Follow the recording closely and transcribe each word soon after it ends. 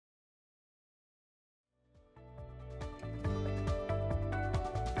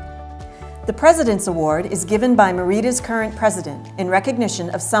The President's Award is given by MEREDA's current president in recognition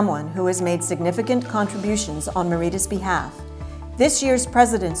of someone who has made significant contributions on MEREDA's behalf. This year's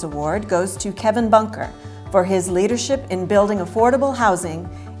President's Award goes to Kevin Bunker for his leadership in building affordable housing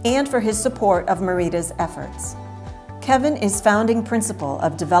and for his support of MEREDA's efforts. Kevin is founding principal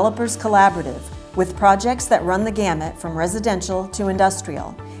of Developers Collaborative, with projects that run the gamut from residential to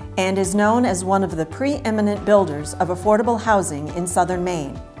industrial, and is known as one of the preeminent builders of affordable housing in southern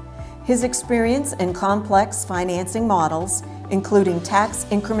Maine. His experience in complex financing models, including tax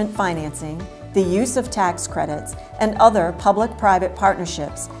increment financing, the use of tax credits, and other public-private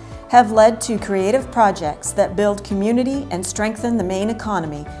partnerships, have led to creative projects that build community and strengthen the Maine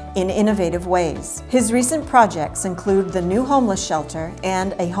economy in innovative ways. His recent projects include the new homeless shelter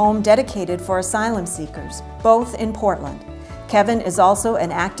and a home dedicated for asylum seekers, both in Portland. Kevin is also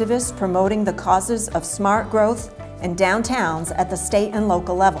an activist promoting the causes of smart growth and downtowns at the state and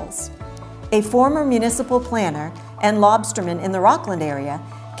local levels. A former municipal planner and lobsterman in the Rockland area,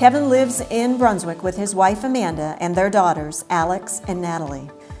 Kevin lives in Brunswick with his wife Amanda and their daughters Alex and Natalie.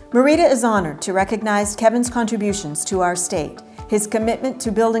 MEREDA is honored to recognize Kevin's contributions to our state. His commitment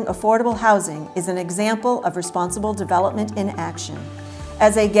to building affordable housing is an example of responsible development in action.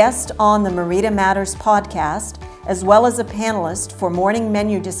 As a guest on the MEREDA Matters podcast, as well as a panelist for morning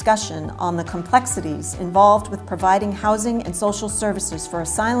menu discussion on the complexities involved with providing housing and social services for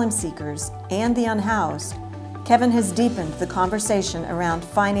asylum seekers and the unhoused, Kevin has deepened the conversation around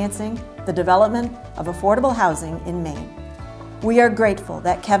financing the development of affordable housing in Maine. We are grateful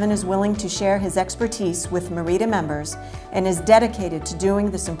that Kevin is willing to share his expertise with MEREDA members and is dedicated to doing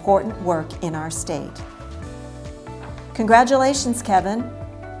this important work in our state. Congratulations, Kevin.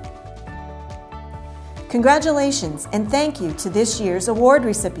 Congratulations and thank you to this year's award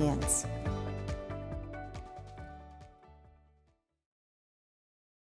recipients.